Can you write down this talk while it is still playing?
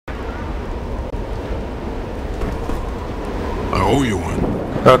owe you one.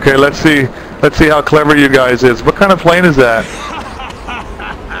 Okay, let's see how clever you guys is. What kind of plane is that?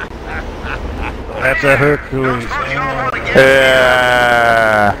 That's a Hercules.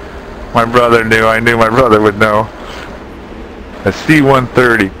 Yeah, my brother knew. I knew my brother would know. A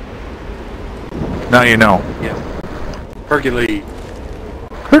C-130. Now you know. Yeah. Hercules.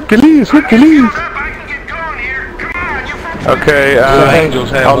 Hercules, Hercules. Okay, Angels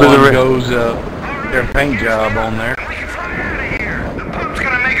have I'll do one the goes their paint job on there.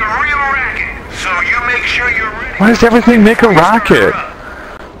 Why does everything make a rocket? I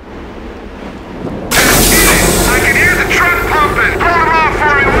can hear the truck pumping. Pull them off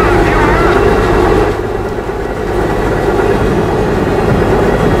for me.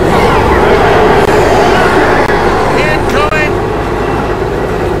 Incoming!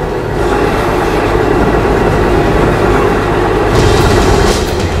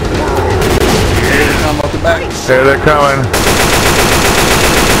 Here they come up the back. There they're coming.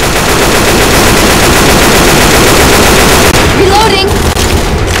 Reloading!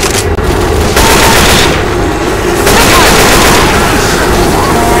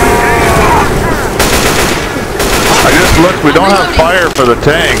 I just looked, we don't have fire for the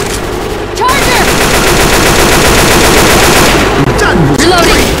tank. Charger!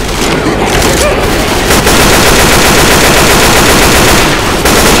 Reloading!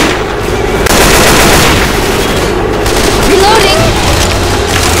 Reloading!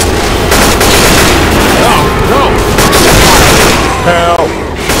 Help!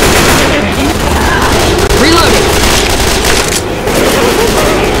 Reloading!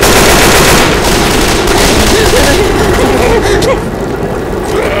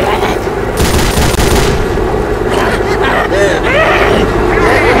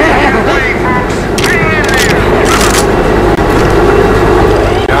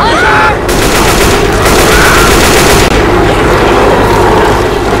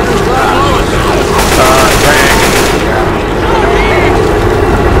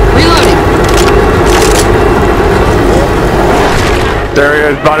 There he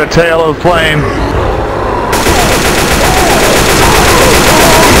is, by the tail of the plane.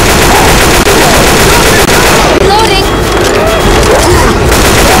 Reloading!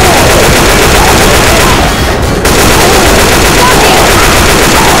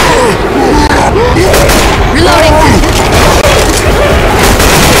 Reloading!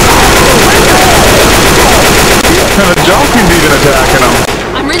 And the jockey's even attacking him.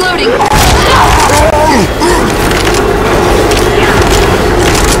 I'm reloading!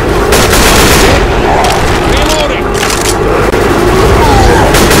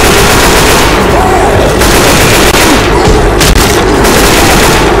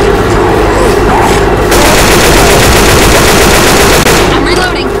 I'm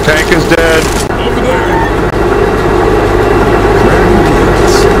reloading! Tank is dead.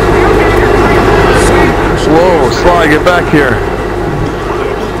 Whoa, Sly, get back here.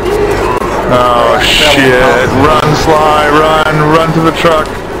 Oh shit, run Sly, run to the truck.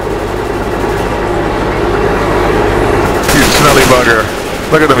 You smelly bugger.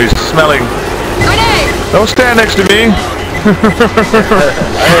 Look at him, he's smelling. Grenade! Don't stand next to me.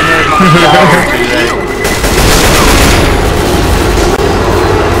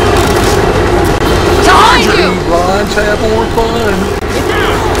 Behind you! Blinds have more fun.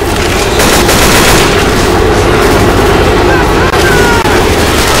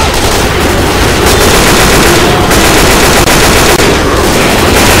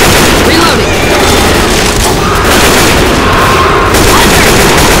 Reloading!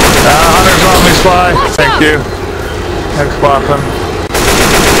 Hunter's on me, Sly. Thank you. Thanks, BoFFin.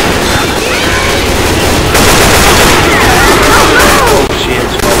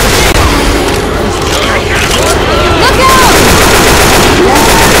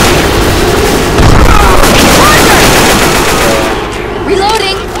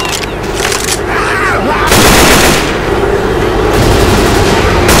 Reloading!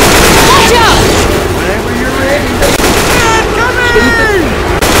 Watch out! Whenever you're ready.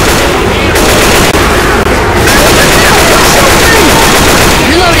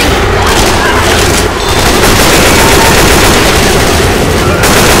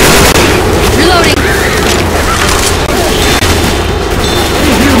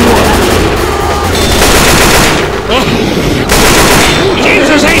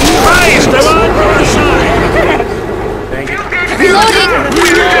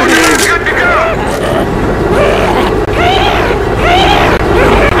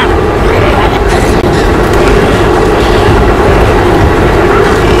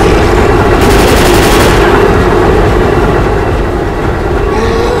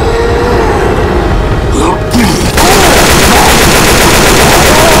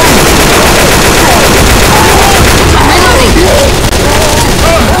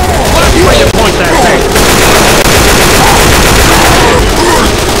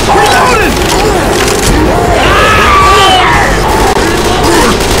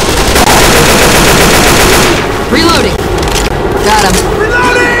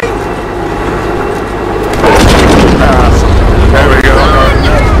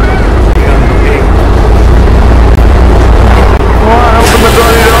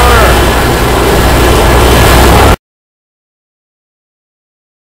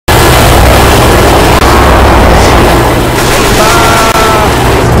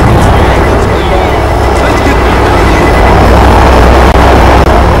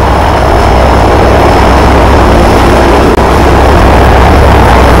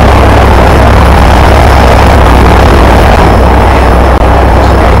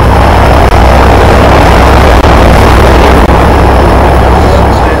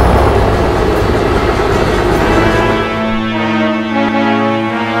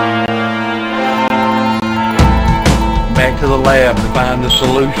 find the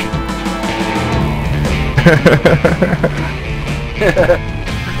solution.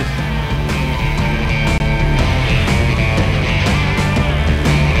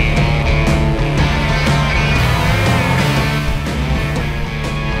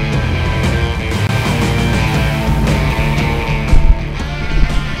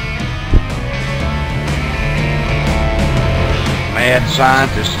 Mad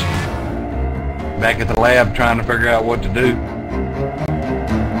scientist back at the lab trying to figure out what to do.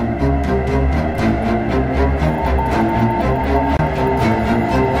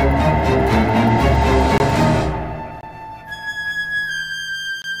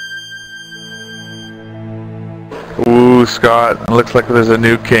 Ooh, Scott, it looks like there's a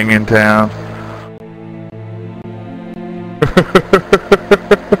new king in town.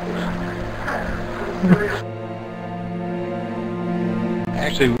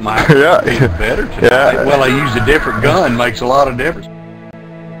 Actually, might Yeah. be better tonight. Yeah. Well, I used a different gun. Makes a lot of difference.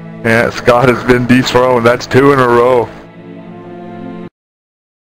 Yeah, Scott has been dethroned. That's 2 in a row.